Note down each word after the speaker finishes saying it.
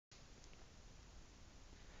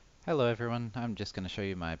Hello everyone, I'm just going to show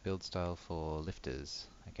you my build style for lifters.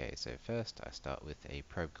 Okay, so first I start with a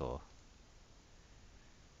probe core.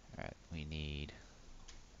 Alright, we need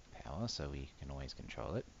power so we can always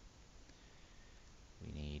control it.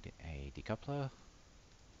 We need a decoupler.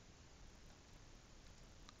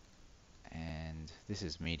 And this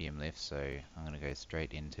is medium lift, so I'm going to go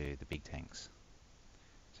straight into the big tanks.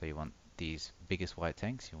 So you want these biggest white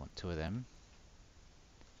tanks, you want two of them.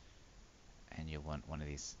 And you want one of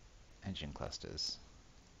these engine clusters.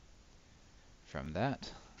 From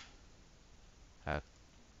that,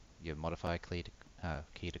 your modifier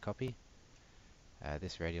key to copy.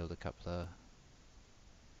 This radial decoupler,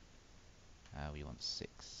 we want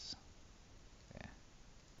 6. There.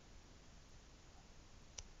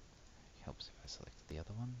 Helps if I select the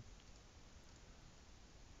other one.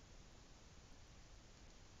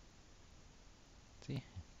 See?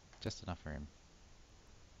 Just enough room.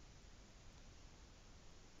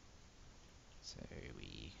 So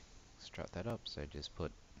we strut that up, so just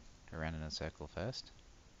put around in a circle first.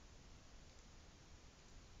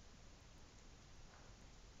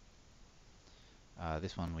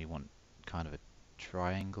 This one we want kind of a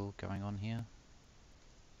triangle going on here.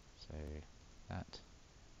 So that,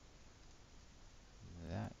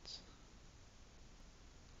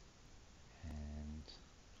 and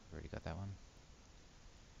I've already got that one.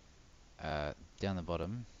 Down the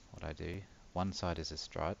bottom, what I do, one side is a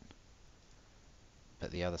strut, but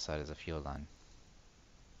the other side is a fuel line.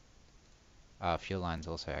 Fuel lines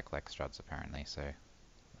also act like struts apparently, so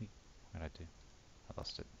what did I do? I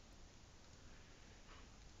lost it.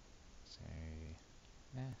 So,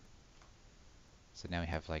 yeah. So now we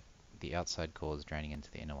have like the outside cores draining into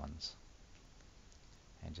the inner ones.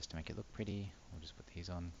 And just to make it look pretty, we'll just put these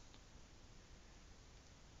on.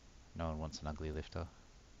 No one wants an ugly lifter.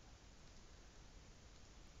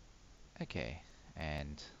 Okay,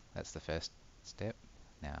 and that's the first step.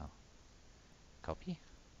 Now, copy.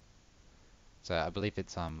 So I believe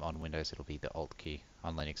it's on Windows it'll be the Alt key.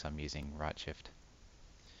 On Linux I'm using right shift.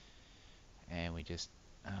 And we just,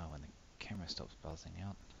 when the camera stops buzzing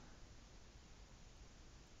out.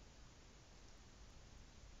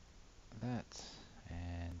 That,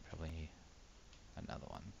 and probably another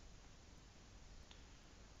one.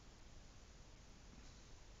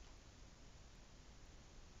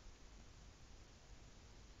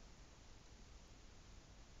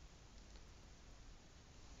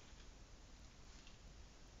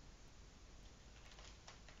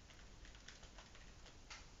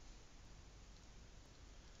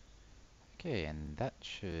 Okay, and that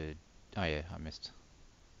should, oh yeah, I missed.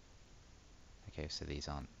 Okay, so these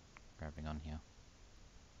aren't grabbing on here.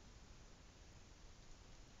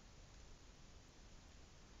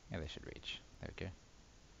 Yeah, they should reach. There we go.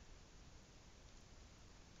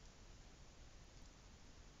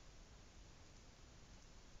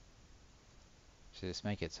 So just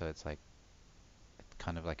make it so it's like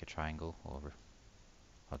kind of like a triangle, or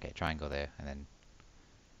okay, triangle there, and then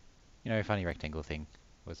funny rectangle thing.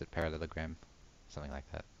 Was it parallelogram? Something like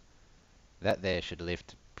that. That there should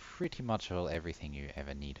lift pretty much everything you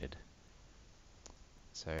ever needed.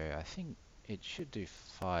 So I think it should do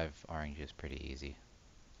 5 oranges pretty easy.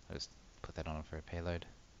 I'll just put that on for a payload.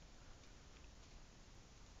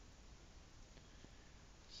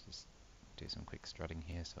 Let's just do some quick strutting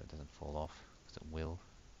here so it doesn't fall off, because it will.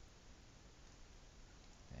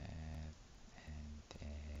 There, and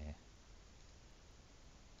there.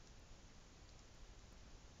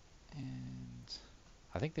 And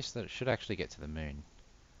I think this should actually get to the moon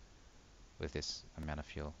with this amount of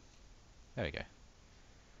fuel. There we go.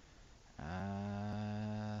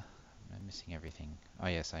 Am I missing everything? Oh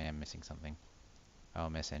yes, I am missing something.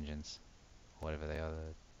 OMS engines, whatever they are,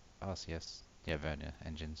 the RCS, yeah, Vernier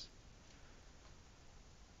engines.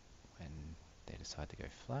 When they decide to go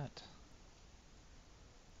flat.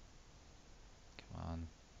 Come on.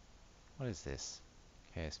 What is this?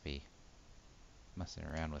 KSB. Messing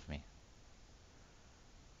around with me.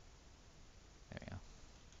 There we are.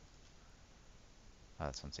 Oh,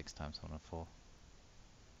 that's on 6 times, one on 4.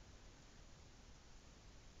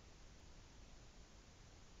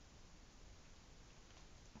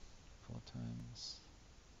 Four times.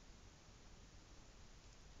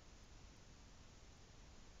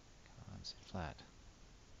 Come on, is it flat?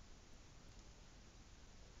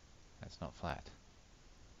 That's not flat.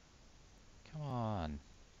 Come on.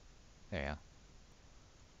 There we are.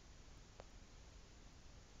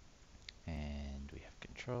 And we have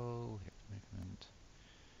control, we have movement.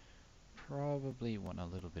 Probably want a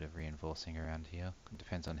little bit of reinforcing around here. It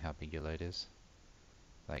depends on how big your load is.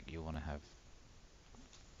 Like you want to have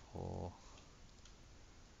 4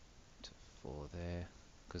 to 4 there.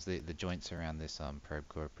 because the joints around this probe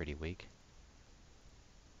core are pretty weak.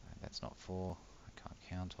 That's not 4. I can't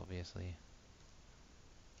count, obviously.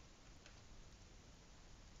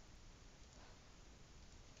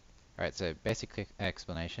 Alright, so basic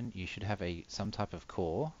explanation. You should have some type of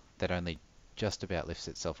core that only just about lifts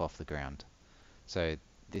itself off the ground. So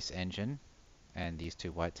this engine and these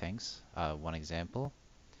two white tanks are one example.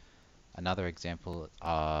 Another example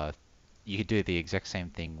are you could do the exact same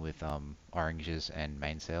thing with oranges and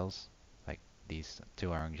mainsails, like these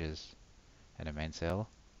two oranges and a mainsail.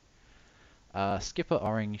 Skipper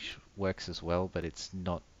orange works as well, but it's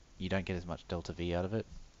not, you don't get as much delta V out of it.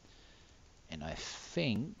 And I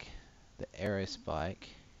think the Aerospike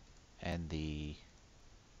and the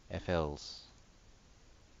FLs,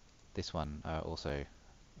 this one, are also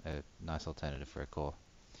a nice alternative for a core.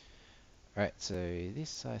 Alright, so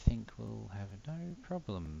this I think will have no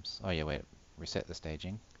problems. Oh yeah, wait, reset the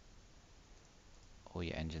staging. All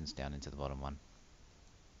your engines down into the bottom one.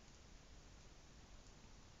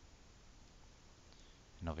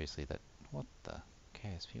 And obviously that, what the,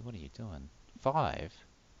 KSP, what are you doing? 5? I'm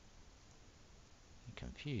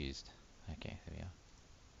confused. Okay, there we are.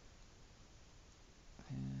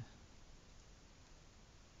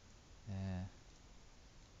 There.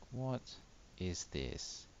 What is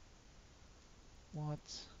this? What?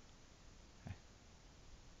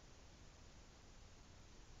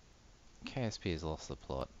 KSP has lost the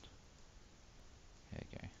plot. There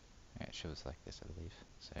we go. Alright, show us like this, I believe.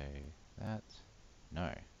 So, that.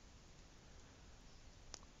 No.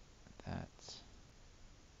 That.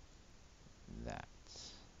 That.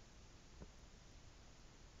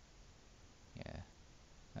 Yeah,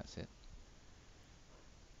 that's it.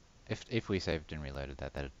 If we saved and reloaded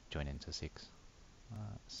that, that'd join into 6.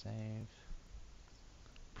 Save.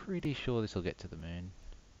 Pretty sure this will get to the moon.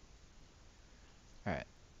 Alright,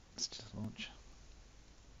 let's just launch.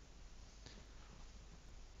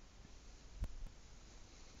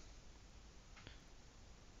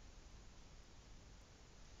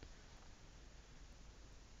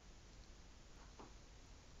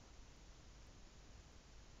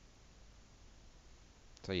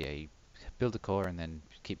 So yeah, you build a core and then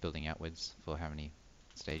keep building outwards for how many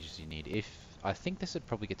stages you need. I think this would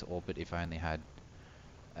probably get to orbit if I only had,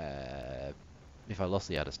 if I lost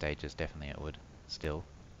the other stages, definitely it would, still.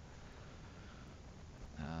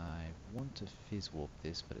 I want to fizz warp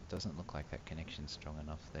this, but it doesn't look like that connection's strong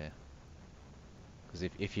enough there. Because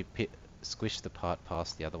if you squish the part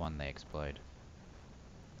past the other one, they explode.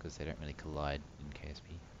 Because they don't really collide in KSP.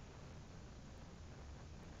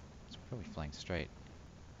 It's probably flying straight.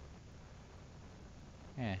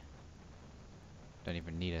 Yeah. Don't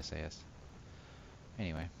even need SAS.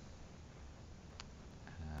 Anyway.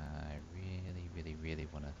 I really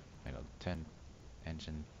want to... Wait, I'll turn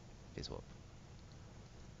engine fizz warp.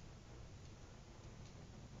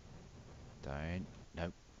 Don't.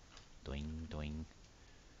 Nope. Doing, doing.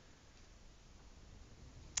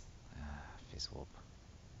 Fizz warp.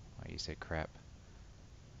 Why you so crap?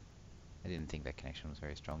 I didn't think that connection was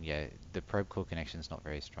very strong. Yeah, the probe core connection is not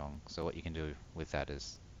very strong. So what you can do with that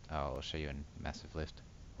is, I'll show you in massive lift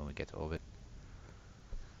when we get to orbit.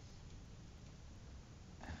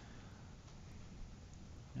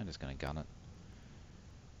 I'm just gonna gun it.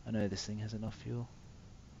 I know this thing has enough fuel.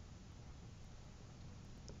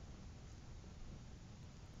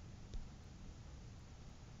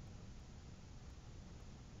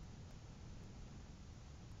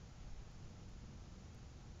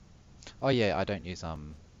 Oh yeah, I don't use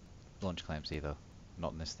launch clamps either.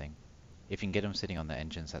 Not in this thing. If you can get them sitting on the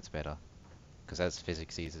engines, that's better. Because as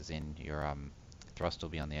physics eases in, your thrust will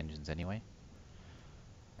be on the engines anyway.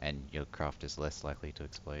 And your craft is less likely to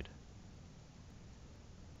explode.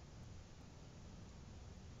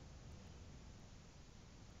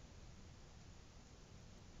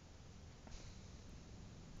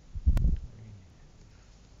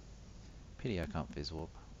 Pity I can't fizz warp.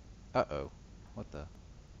 Uh-oh. What the?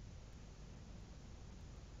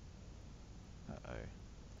 Uh-oh.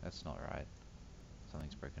 That's not right.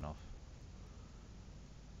 Something's broken off.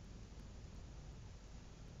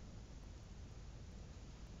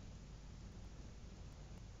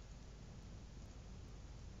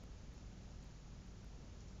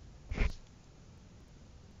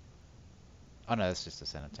 Oh no, that's just a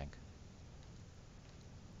center tank.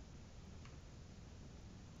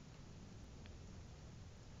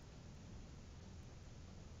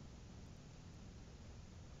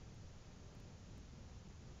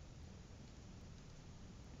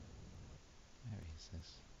 Where is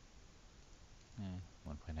this? Yeah,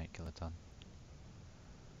 1.8 kiloton.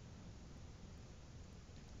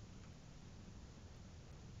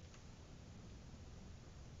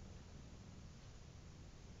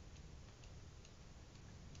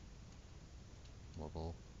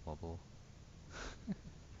 Wobble, wobble.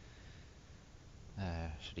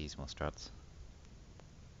 Should use more struts.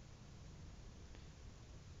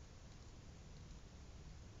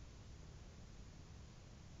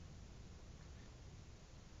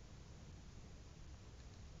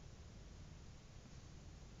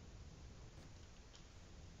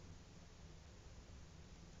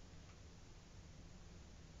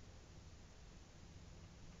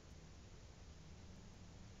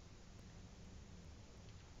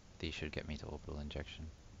 These should get me to orbital injection.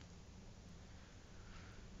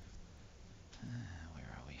 Where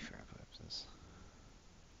are we for our purposes?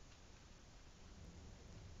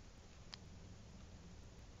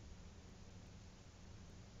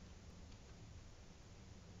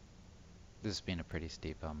 This has been a pretty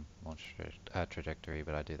steep launch trajectory,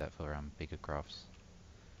 but I do that for bigger crafts.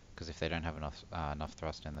 Because if they don't have enough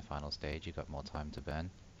thrust in the final stage, you've got more time to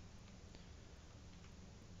burn.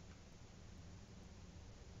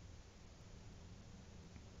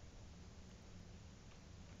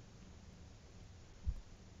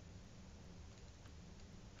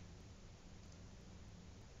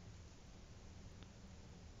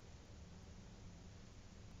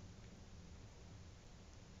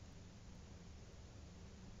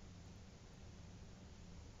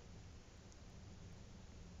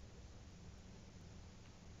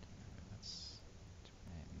 That's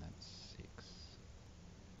 8 and that's 6.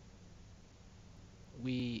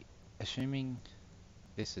 Assuming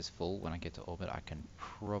this is full when I get to orbit, I can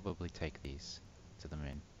probably take these to the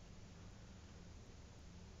moon.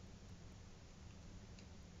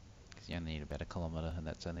 Because you only need about a kilometer, and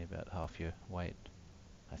that's only about half your weight,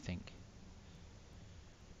 I think.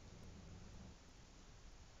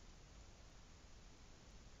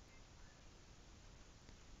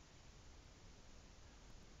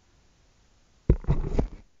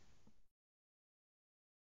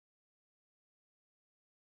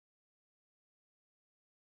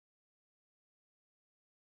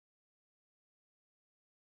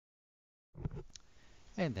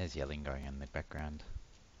 And there's yelling going on in the background.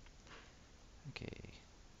 Okay.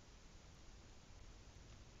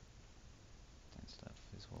 That stuff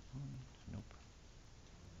is warp on. Nope.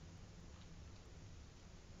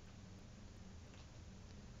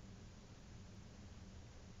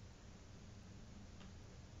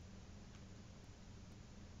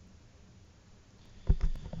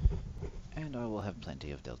 And I will have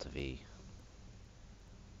plenty of Delta V.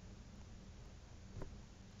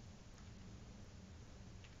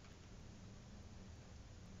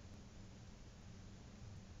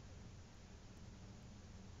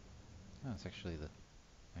 Oh, it's actually the...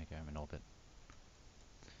 Okay, I'm in orbit.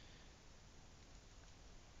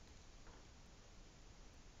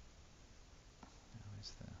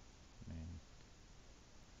 Where's the moon?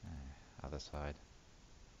 Other side.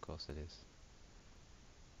 Of course it is.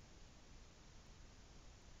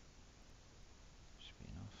 Should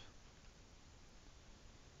be enough.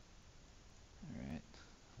 Alright.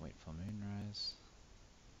 Wait for moonrise.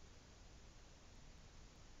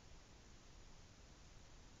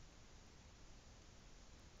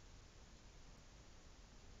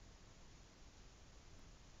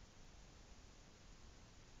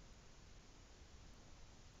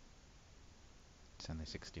 It's only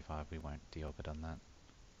 65, we won't deorbit on that.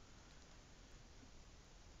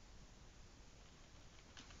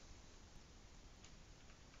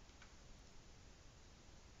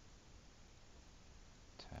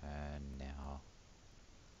 Turn now.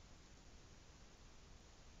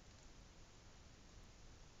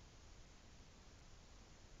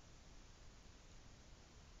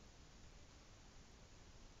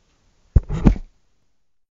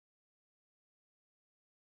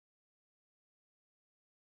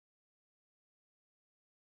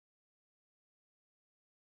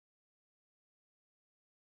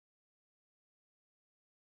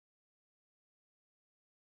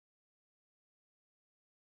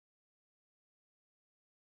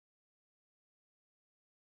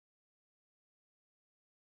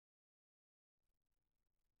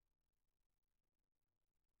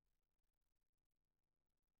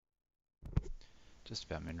 Just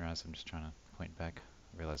about moonrise, I'm just trying to point back.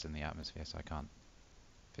 I realize in the atmosphere, so I can't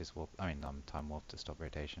time warp to stop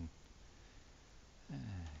rotation.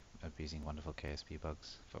 Abusing wonderful KSP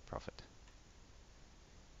bugs for profit.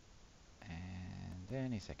 And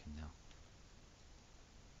any second now.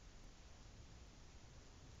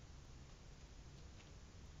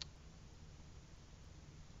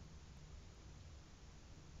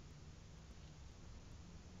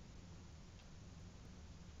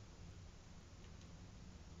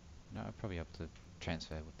 No, I'll probably have to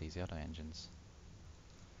transfer with these other engines.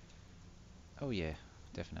 Oh yeah,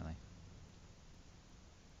 definitely.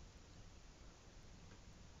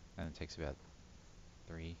 And it takes about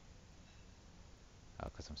 3. Oh,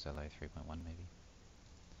 because I'm so low, 3.1 maybe.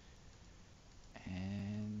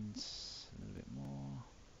 And a little bit more.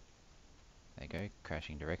 There you go,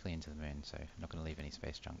 crashing directly into the moon, so not going to leave any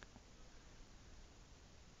space junk.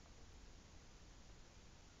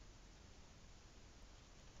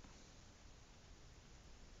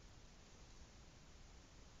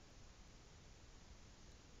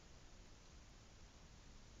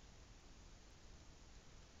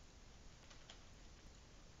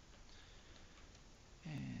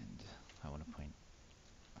 And I want to point.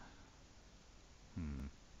 I'm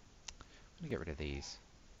going to get rid of these.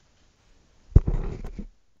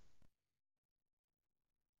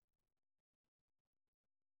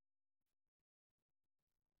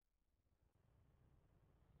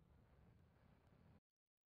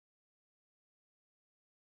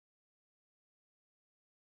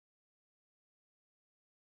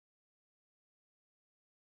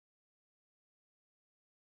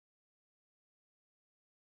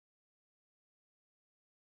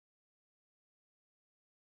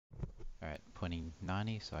 Alright, pointing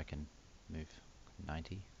 90 so I can move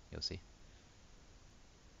 90, you'll see.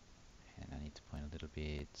 And I need to point a little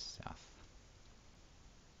bit south.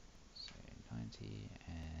 So 90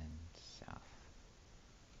 and south.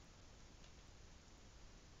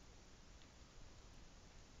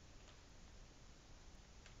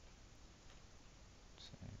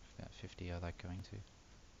 So about 50 I like going to.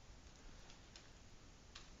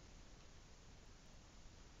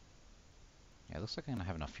 Yeah, it looks like I'm going to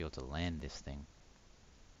have enough fuel to land this thing.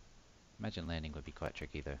 Imagine landing would be quite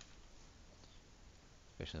tricky though.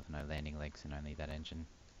 Especially with no landing legs and only that engine.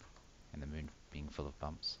 And the moon being full of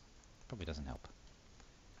bumps. Probably doesn't help.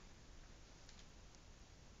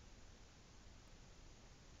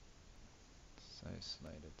 So slow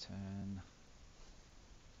to turn.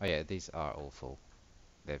 Oh yeah, these are all full.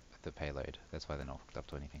 They're the payload. That's why they're not hooked up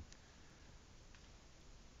to anything.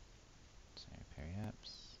 So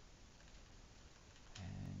periapse.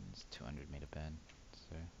 And 200 meter burn.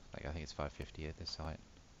 So like I think it's 550 at this site.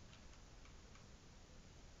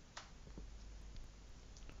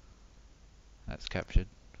 That's captured.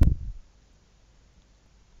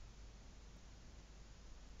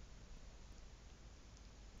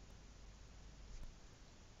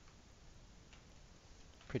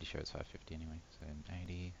 Pretty sure it's 550 anyway. So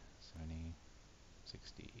 80, 70,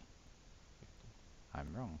 60, 50. I'm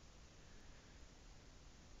wrong.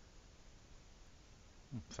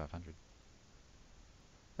 500.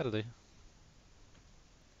 That'll do.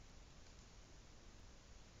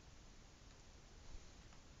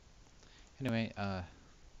 Anyway,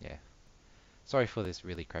 yeah. Sorry for this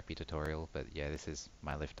really crappy tutorial, but yeah, this is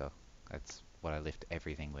my lifter. That's what I lift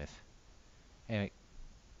everything with. Anyway,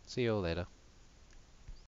 see you all later.